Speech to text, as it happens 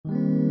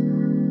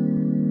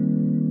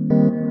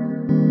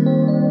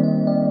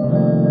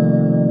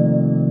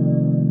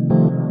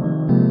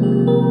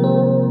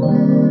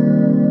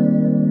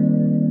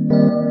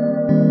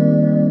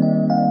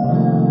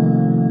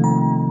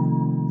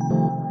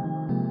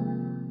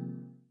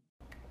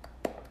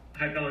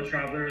Hi, fellow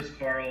travelers.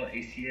 Carl,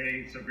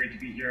 ACA. So great to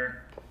be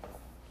here.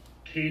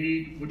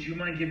 Katie, would you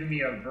mind giving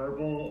me a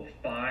verbal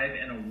 5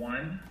 and a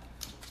 1?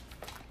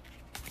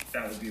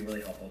 That would be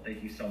really helpful.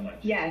 Thank you so much.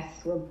 Yes.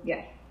 Well,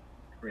 yes.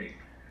 Great.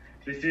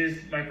 This is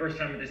my first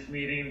time at this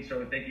meeting,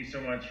 so thank you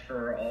so much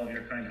for all of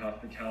your kind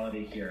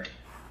hospitality here.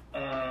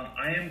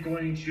 I am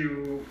going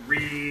to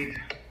read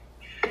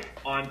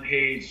on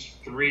page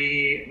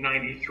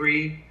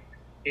 393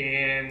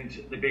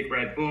 in the Big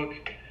Red Book.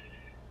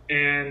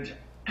 And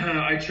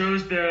I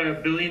chose the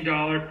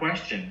billion-dollar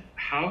question.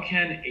 How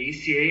can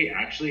ACA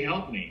actually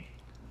help me?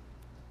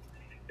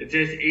 It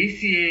says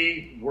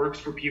ACA works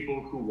for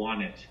people who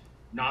want it,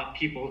 not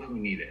people who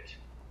need it.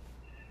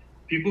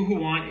 People who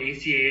want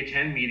ACA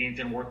attend meetings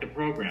and work the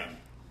program.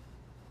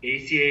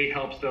 ACA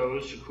helps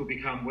those who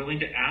become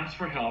willing to ask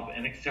for help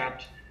and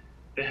accept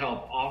the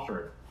help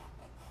offered.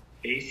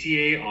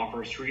 ACA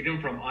offers freedom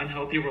from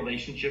unhealthy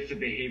relationships and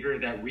behavior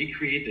that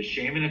recreate the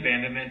shame and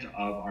abandonment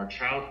of our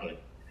childhood.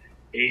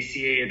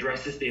 ACA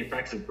addresses the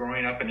effects of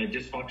growing up in a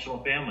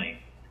dysfunctional family.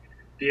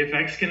 The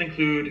effects can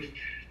include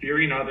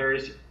fearing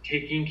others,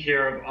 taking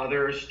care of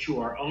others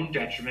to our own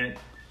detriment,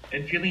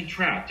 and feeling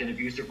trapped in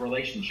abusive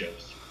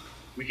relationships.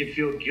 We can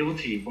feel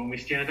guilty when we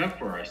stand up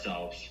for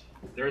ourselves.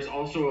 There's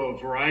also a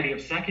variety of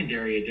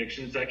secondary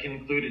addictions that can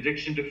include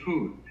addiction to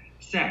food,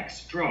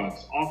 sex,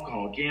 drugs,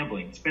 alcohol,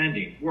 gambling,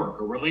 spending,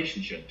 work, or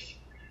relationships.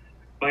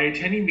 By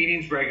attending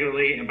meetings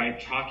regularly and by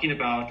talking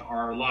about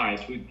our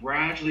lives, we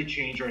gradually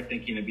change our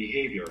thinking and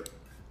behavior.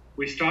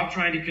 We stop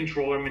trying to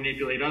control or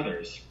manipulate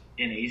others.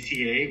 In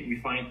ACA, we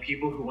find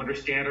people who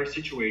understand our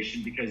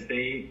situation because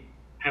they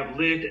have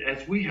lived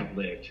as we have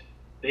lived.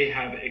 They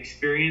have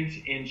experience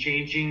in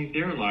changing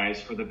their lives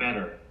for the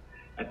better.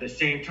 At the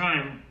same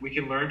time, we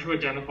can learn to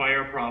identify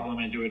our problem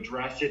and to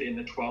address it in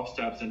the 12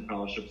 steps and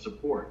fellowship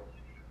support.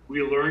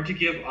 We learn to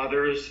give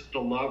others the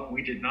love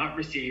we did not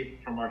receive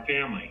from our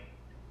family.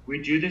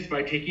 We do this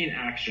by taking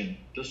action.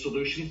 The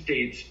solution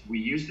states we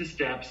use the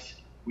steps,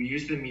 we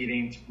use the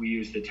meetings, we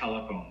use the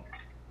telephone.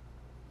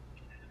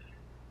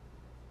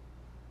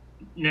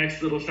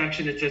 Next little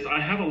section, it says, I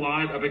have a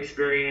lot of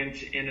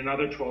experience in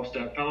another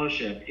 12-step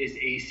fellowship. Is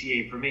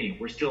ACA for me?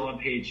 We're still on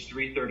page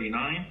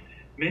 339.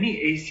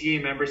 Many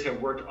ACA members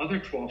have worked other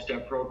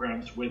 12-step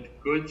programs with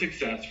good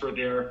success for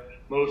their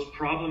most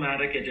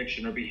problematic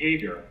addiction or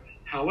behavior.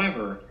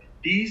 However,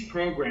 these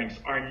programs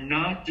are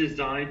not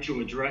designed to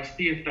address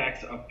the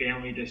effects of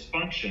family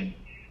dysfunction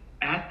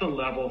at the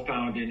level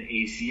found in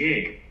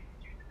ACA.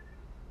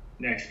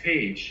 Next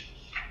page.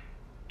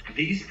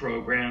 These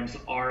programs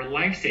are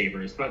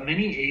lifesavers, but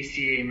many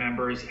ACA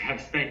members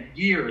have spent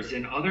years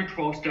in other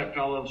 12-step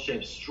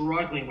fellowships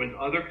struggling with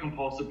other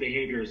compulsive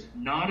behaviors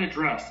not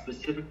addressed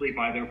specifically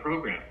by their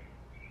program.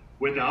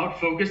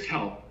 Without focused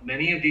help,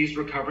 many of these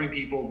recovering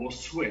people will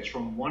switch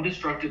from one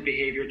destructive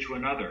behavior to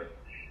another.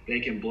 They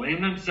can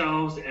blame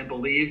themselves and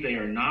believe they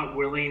are not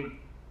willing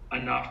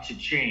enough to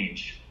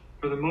change.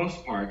 For the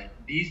most part,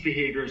 these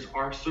behaviors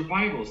are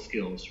survival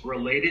skills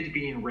related to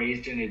being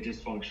raised in a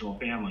dysfunctional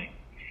family.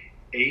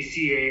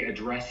 ACA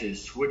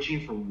addresses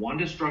switching from one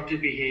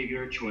destructive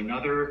behavior to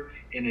another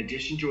in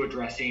addition to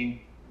addressing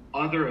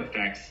other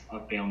effects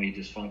of family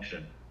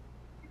dysfunction.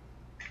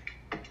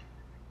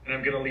 And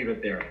I'm going to leave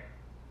it there.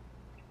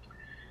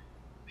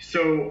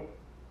 So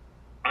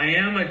I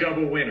am a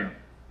double winner.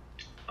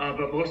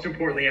 But most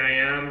importantly, I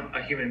am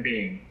a human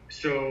being.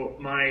 So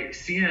my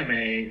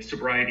CMA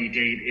sobriety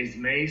date is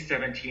May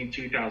 17,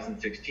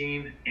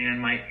 2016, and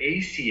my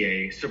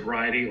ACA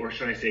sobriety, or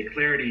should I say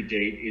clarity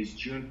date, is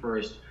June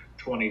 1st,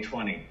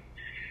 2020.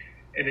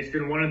 And it's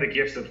been one of the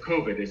gifts of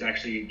COVID, is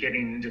actually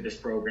getting into this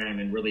program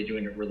and really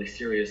doing it really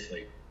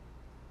seriously.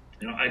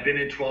 You know, I've been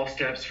in 12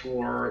 steps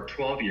for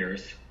 12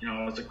 years. You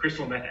know, I was a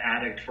crystal meth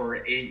addict for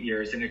 8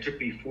 years, and it took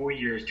me 4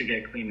 years to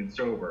get clean and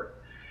sober.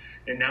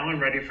 And now I'm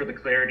ready for the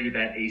clarity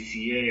that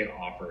ACA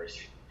offers.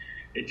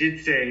 It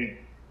did say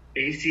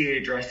ACA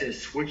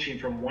addresses switching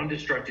from one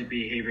destructive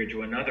behavior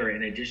to another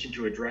in addition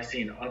to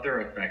addressing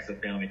other effects of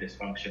family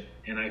dysfunction.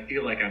 And I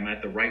feel like I'm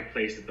at the right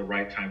place at the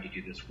right time to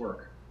do this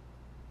work.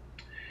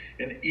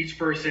 And each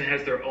person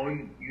has their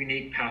own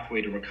unique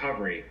pathway to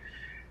recovery.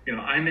 You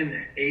know, I'm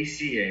an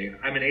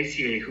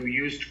ACA who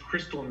used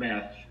crystal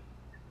meth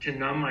to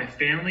numb my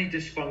family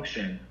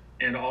dysfunction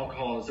and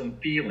alcoholism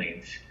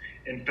feelings,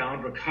 and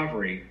found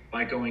recovery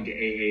by going to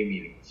AA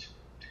meetings.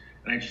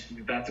 And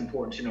that's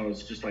important to know.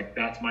 It's just like,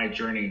 that's my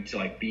journey to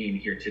like being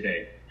here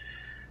today.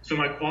 So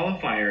my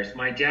qualifiers,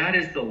 my dad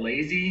is the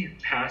lazy,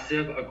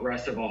 passive,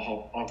 aggressive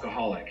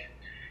alcoholic.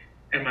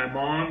 And my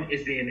mom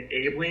is the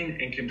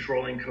enabling and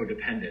controlling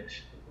codependent.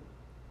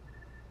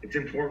 It's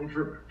important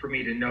for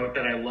me to note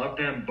that I love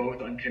them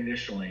both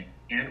unconditionally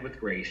and with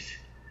grace,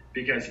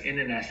 because in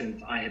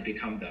essence, I have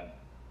become them.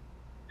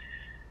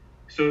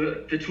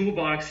 So the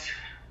toolbox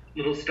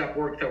little step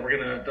work that we're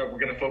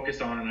gonna focus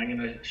on, and I'm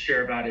gonna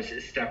share about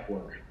is step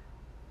work.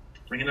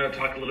 I'm gonna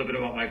talk a little bit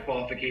about my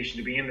qualification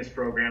to be in this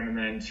program, and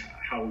then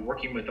how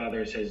working with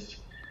others has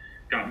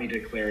got me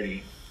to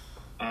clarity.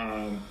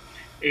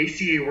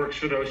 ACA works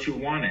for those who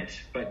want it,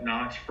 but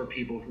not for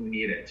people who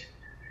need it.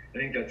 I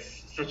think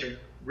that's such a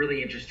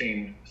really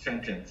interesting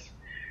sentence.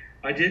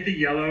 I did the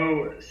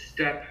yellow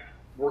step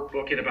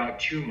workbook in about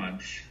 2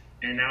 months,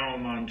 and now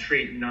I'm on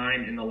trait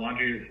 9 in the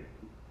laundry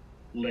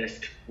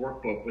list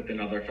workbook with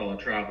another fellow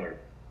traveler.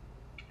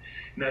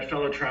 And that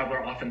fellow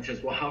traveler often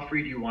says, well, how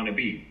free do you want to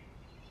be?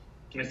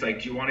 And it's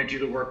like, do you want to do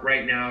the work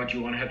right now? Do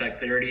you want to have that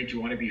clarity? Do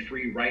you want to be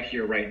free right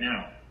here, right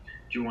now?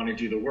 Do you want to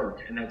do the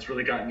work? And that's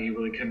really gotten me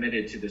really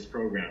committed to this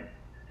program.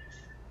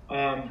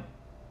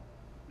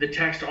 The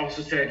text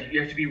also said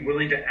you have to be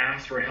willing to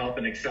ask for help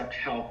and accept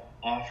help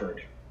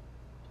offered.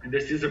 And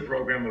this is a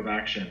program of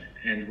action,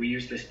 and we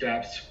use the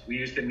steps, we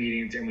use the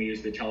meetings, and we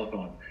use the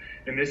telephone.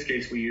 In this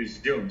case, we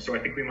use Zoom, so I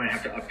think we might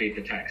have to update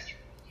the text.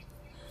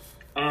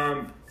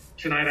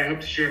 Tonight, I hope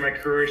to share my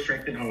courage,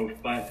 strength, and hope,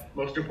 but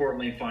most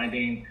importantly,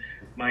 finding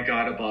my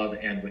God above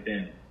and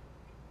within.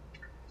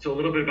 So a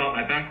little bit about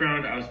my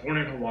background. I was born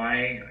in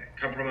Hawaii. I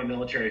come from a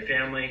military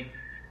family.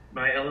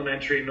 My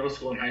elementary, middle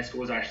school, and high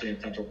school was actually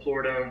in Central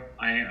Florida.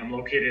 I'm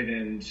located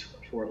in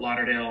Fort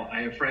Lauderdale.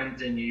 I have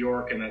friends in New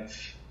York, and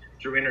that's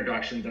through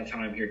introductions. That's how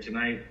I'm here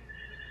tonight.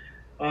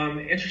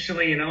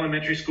 Interestingly, in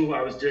elementary school,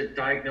 I was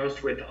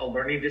diagnosed with a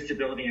learning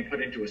disability and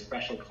put into a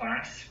special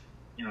class.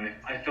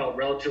 I felt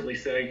relatively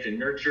safe and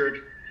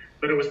nurtured,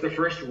 but it was the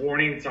first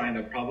warning sign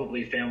of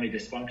probably family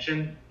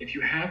dysfunction. If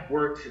you have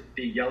worked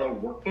the yellow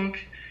workbook,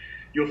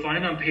 you'll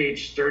find on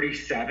page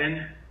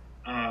 37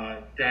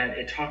 that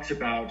it talks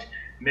about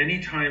many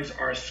times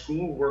our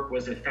school work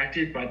was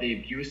affected by the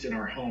abuse in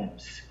our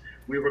homes.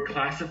 We were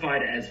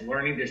classified as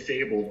learning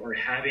disabled or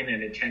having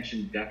an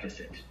attention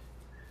deficit.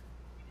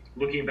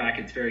 Looking back,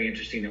 it's very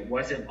interesting. It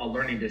wasn't a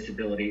learning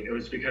disability. It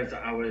was because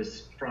I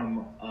was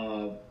from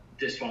a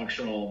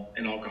dysfunctional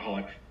and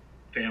alcoholic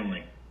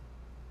family.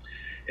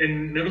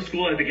 In middle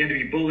school, I began to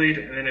be bullied,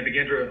 and then I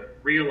began to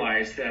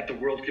realize that the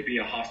world could be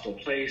a hostile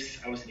place.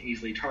 I was an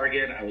easy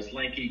target. I was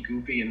lanky,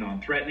 goofy, and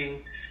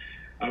non-threatening.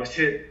 I was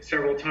hit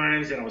several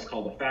times, and I was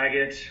called a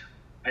faggot.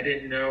 I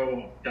didn't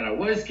know that I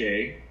was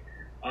gay,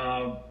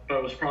 but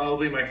it was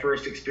probably my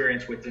first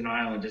experience with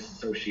denial and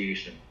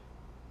disassociation.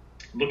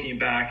 Looking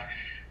back,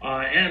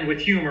 and with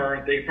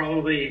humor,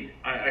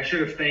 I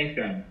should have thanked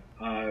them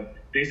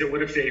because it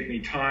would have saved me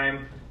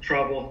time,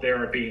 trouble,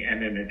 therapy,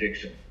 and an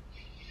addiction.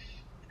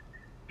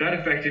 That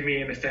affected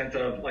me in the sense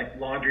of, like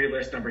laundry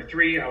list number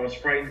 3, I was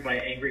frightened by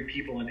angry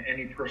people and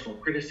any personal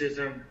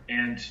criticism.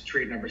 And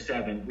trait number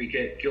 7, we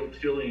get guilt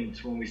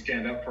feelings when we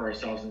stand up for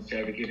ourselves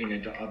instead of giving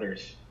it to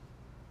others.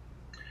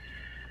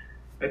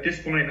 At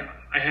this point,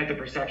 I had the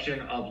perception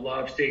of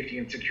love, safety,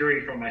 and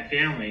security from my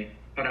family,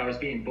 but I was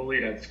being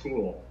bullied at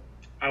school.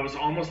 I was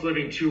almost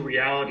living 2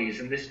 realities,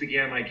 and this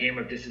began my game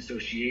of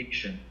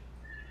disassociation.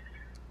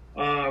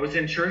 I was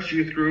in church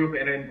youth group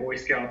and in Boy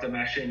Scouts. I'm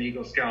actually an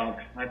Eagle Scout.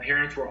 My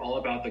parents were all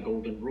about the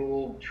golden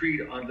rule, treat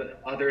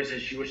others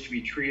as you wish to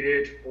be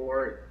treated,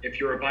 or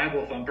if you're a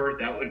Bible thumper,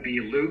 that would be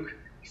Luke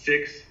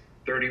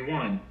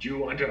 6:31,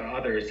 do unto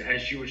others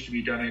as you wish to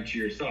be done unto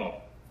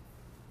yourself.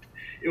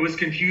 It was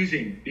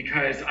confusing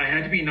because I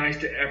had to be nice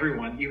to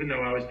everyone, even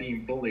though I was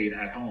being bullied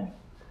at home.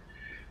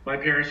 My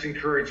parents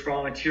encouraged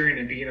volunteering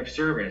and being of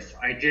service.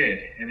 I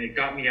did, and it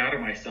got me out of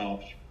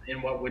myself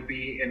in what would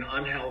be an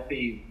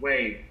unhealthy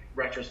way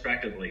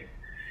retrospectively.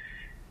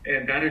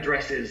 And that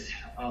addresses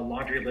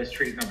laundry list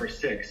trait number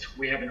 6.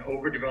 We have an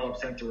overdeveloped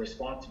sense of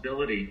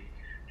responsibility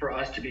for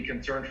us to be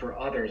concerned for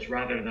others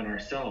rather than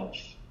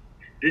ourselves.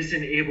 This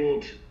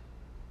enabled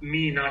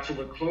me not to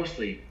look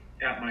closely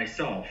at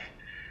myself.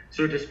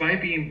 So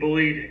despite being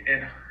bullied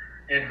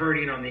and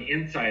hurting on the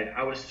inside,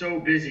 I was so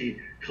busy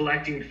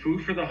collecting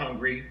food for the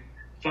hungry,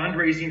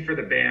 fundraising for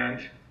the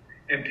band,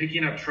 and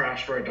picking up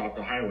trash for Adopt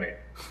a Highway.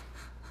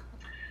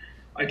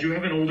 I do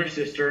have an older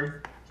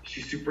sister.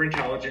 She's super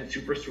intelligent,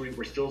 super sweet.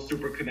 We're still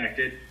super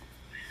connected.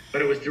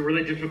 But it was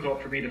really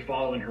difficult for me to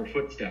follow in her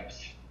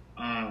footsteps.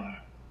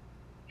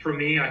 For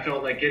me, I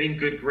felt like getting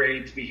good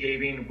grades,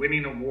 behaving,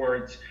 winning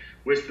awards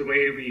was the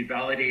way to be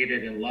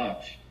validated and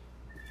loved.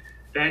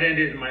 That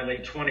ended in my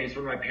late 20s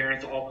when my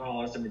parents'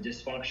 alcoholism and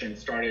dysfunction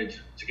started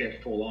to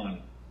get full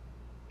on.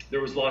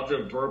 There was lots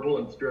of verbal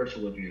and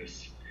spiritual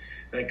abuse.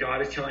 That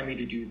God is telling me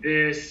to do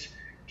this.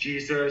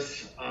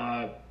 Jesus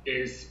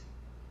is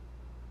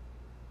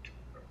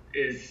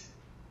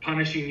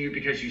punishing you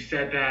because you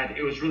said that.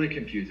 It was really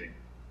confusing.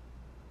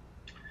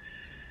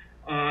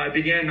 I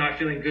began not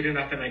feeling good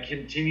enough, and I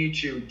continued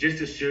to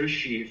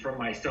disassociate from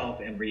myself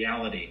and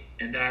reality.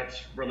 And that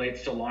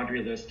relates to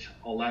laundry list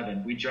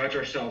 11. We judge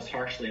ourselves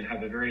harshly and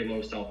have a very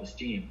low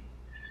self-esteem.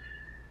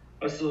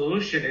 A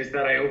solution is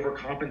that I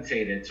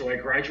overcompensated. So I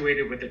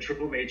graduated with a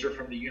triple major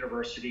from the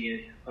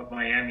University of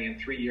Miami in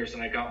 3 years,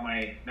 and I got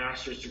my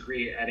master's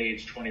degree at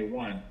age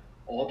 21,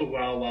 all the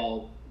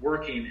while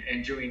working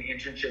and doing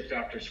internships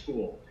after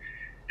school.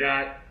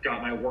 That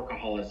got my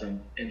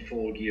workaholism in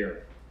full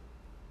gear.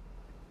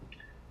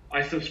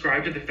 I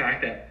subscribed to the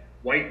fact that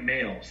white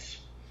males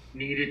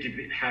needed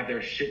to have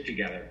their shit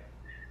together.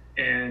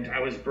 And I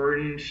was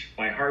burdened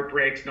by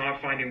heartbreaks,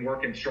 not finding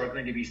work, and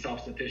struggling to be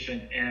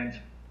self-sufficient. And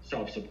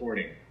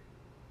self-supporting.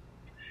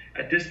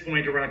 At this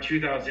point, around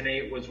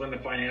 2008 was when the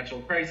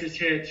financial crisis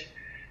hit.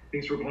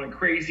 Things were going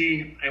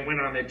crazy. I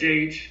went on a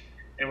date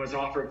and was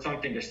offered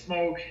something to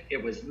smoke.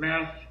 It was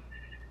meth.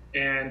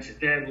 And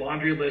then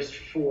Laundry List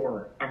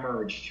 4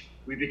 emerged.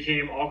 We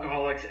became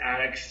alcoholics,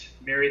 addicts,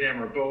 marry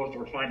them or both,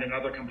 or find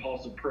another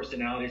compulsive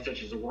personality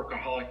such as a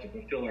workaholic to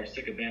fulfill our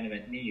sick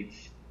abandonment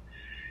needs.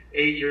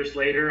 8 years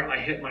later, I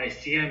hit my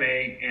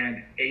CMA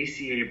and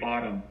ACA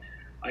bottom.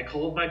 I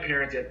called my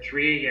parents at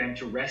 3 a.m.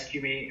 to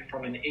rescue me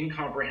from an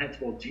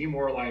incomprehensible,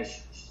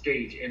 demoralized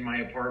state in my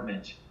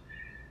apartment.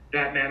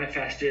 That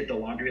manifested the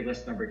laundry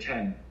list number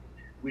 10.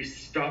 We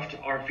stuffed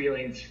our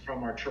feelings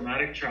from our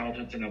traumatic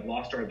childhoods and have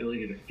lost our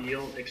ability to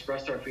feel,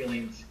 express our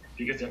feelings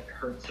because it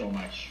hurt so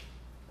much.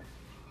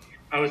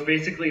 I was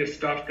basically a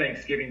stuffed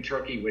Thanksgiving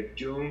turkey with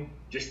doom,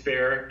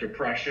 despair,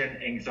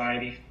 depression,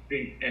 anxiety,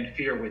 and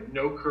fear with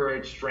no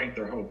courage, strength,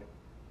 or hope.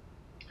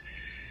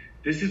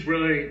 This is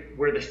really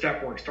where the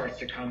step work starts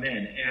to come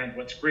in. And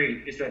what's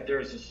great is that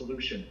there's a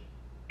solution.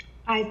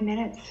 5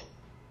 minutes.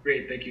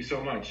 Great, thank you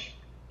so much.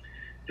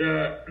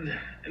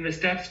 And the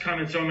steps come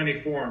in so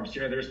many forms.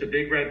 There's the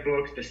big red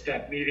books, the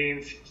step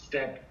meetings,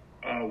 step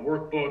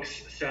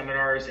workbooks,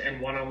 seminars, and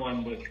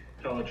one-on-one with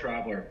fellow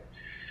traveler.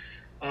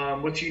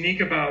 What's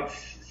unique about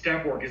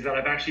step work is that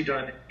I've actually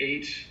done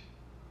 8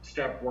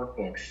 step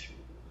workbooks.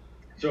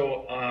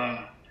 So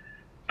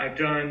I've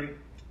done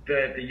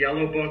the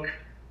yellow book,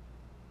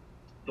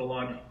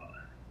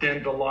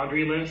 then the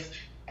laundry list,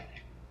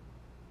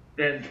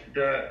 then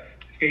the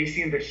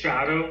Facing the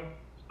Shadow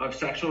of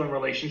Sexual and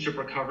Relationship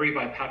Recovery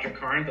by Patrick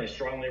Carnes. I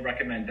strongly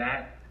recommend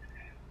that.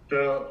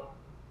 The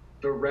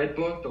red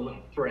book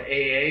for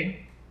AA,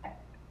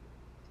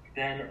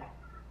 then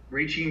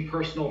Reaching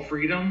Personal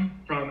Freedom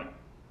from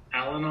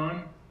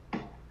Al-Anon,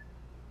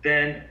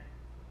 then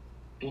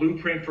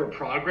Blueprint for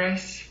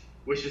Progress,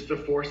 which is the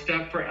 4th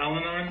step for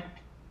Al-Anon.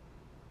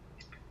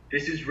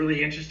 This is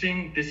really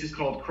interesting. This is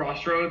called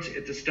Crossroads.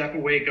 It's a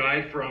step-away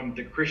guide from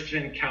the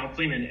Christian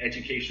Counseling and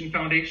Education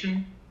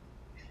Foundation.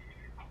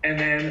 And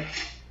then,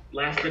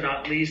 last but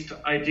not least,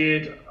 I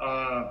did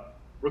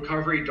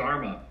Recovery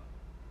Dharma.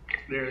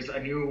 There's a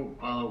new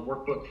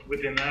workbook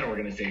within that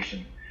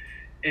organization.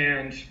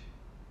 And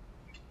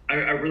I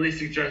really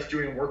suggest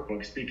doing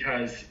workbooks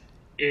because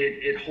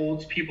it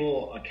holds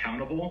people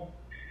accountable.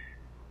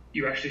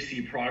 You actually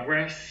see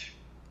progress.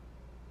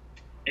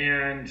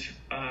 And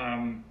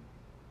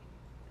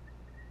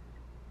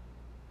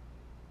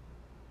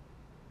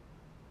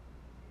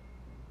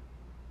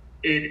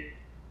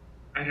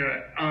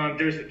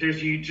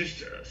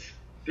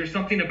there's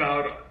something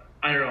about,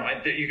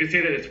 you could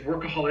say that it's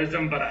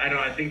workaholism, but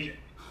I think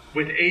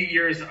with 8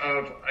 years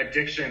of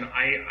addiction,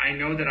 I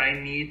know that I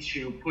need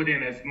to put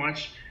in as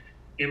much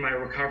in my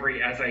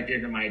recovery as I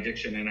did in my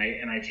addiction, and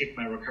I take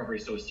my recovery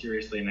so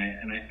seriously, and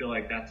I feel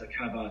like that's a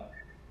kind of a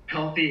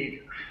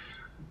healthy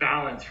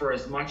balance. For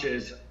as much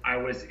as I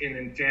was in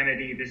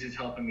insanity, this is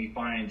helping me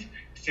find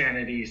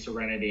sanity,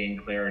 serenity,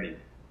 and clarity.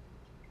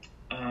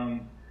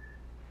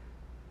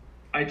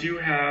 I do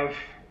have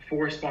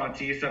 4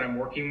 sponsees that I'm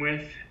working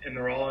with, and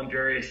they're all in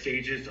various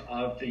stages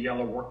of the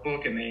yellow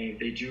workbook, and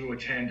they do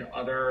attend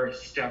other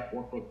step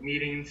workbook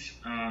meetings.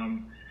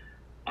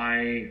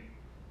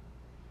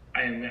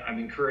 I'm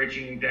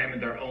encouraging them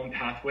in their own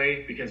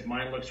pathway because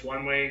mine looks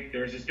one way,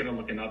 theirs is going to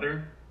look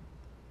another.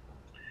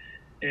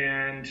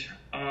 And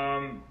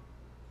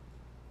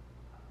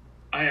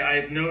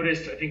I've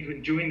noticed, I think,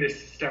 when doing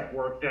this step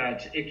work,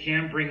 that it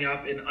can bring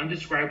up an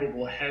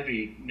undescribable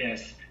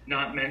heaviness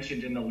not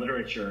mentioned in the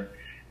literature.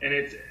 And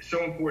it's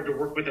so important to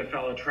work with a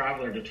fellow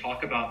traveler to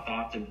talk about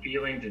thoughts and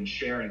feelings and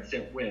share and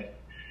sit with.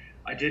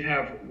 I did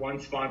have one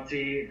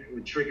sponsee who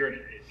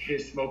triggered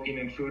his smoking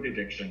and food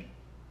addiction.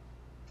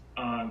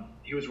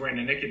 He was wearing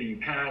a nicotine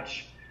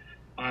patch.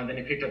 Then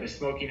he picked up his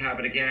smoking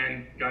habit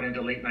again, got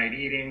into late night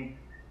eating.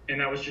 And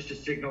that was just a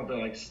signal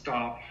to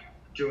stop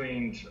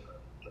doing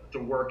the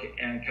work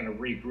and kind of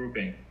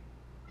regrouping.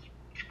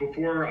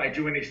 Before I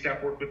do any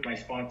step work with my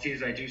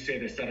sponsees, I do say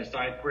the set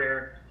aside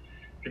prayer.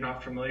 If you're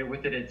not familiar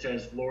with it, it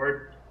says,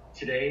 Lord,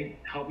 today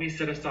help me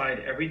set aside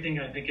everything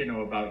I think I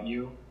know about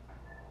you,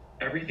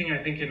 everything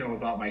I think I know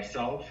about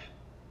myself,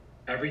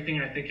 everything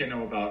I think I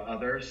know about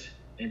others,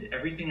 and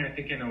everything I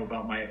think I know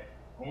about my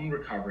own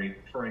recovery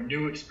for a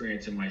new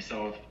experience in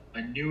myself,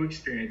 a new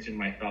experience in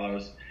my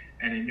fellows,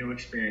 and a new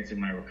experience in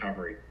my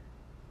recovery.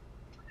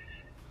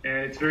 And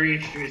it's very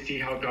interesting to see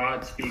how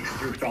God speaks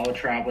through fellow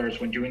travelers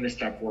when doing this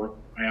step work.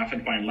 I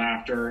often find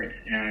laughter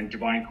and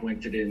divine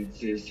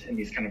coincidences in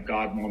these kind of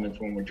God moments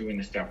when we're doing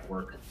the step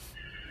work.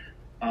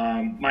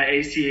 My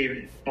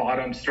ACA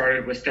bottom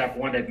started with step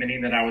 1,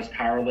 admitting that I was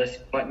powerless,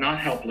 but not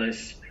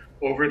helpless,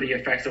 over the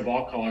effects of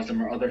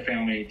alcoholism or other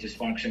family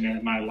dysfunction, and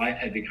that my life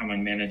had become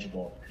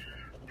unmanageable.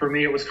 For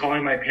me, it was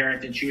calling my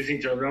parents and choosing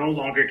to no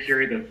longer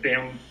carry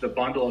the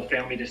bundle of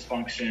family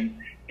dysfunction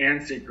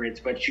and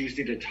secrets, but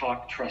choosing to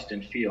talk, trust,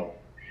 and feel.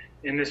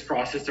 In this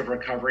process of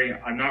recovery,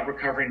 I'm not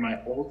recovering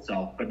my old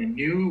self, but a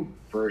new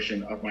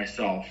version of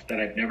myself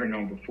that I've never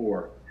known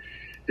before.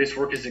 This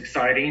work is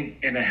exciting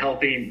in a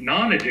healthy,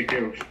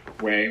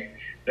 non-addictive way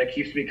that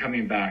keeps me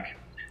coming back.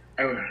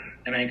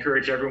 And I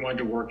encourage everyone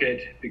to work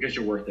it because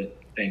you're worth it.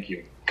 Thank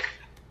you.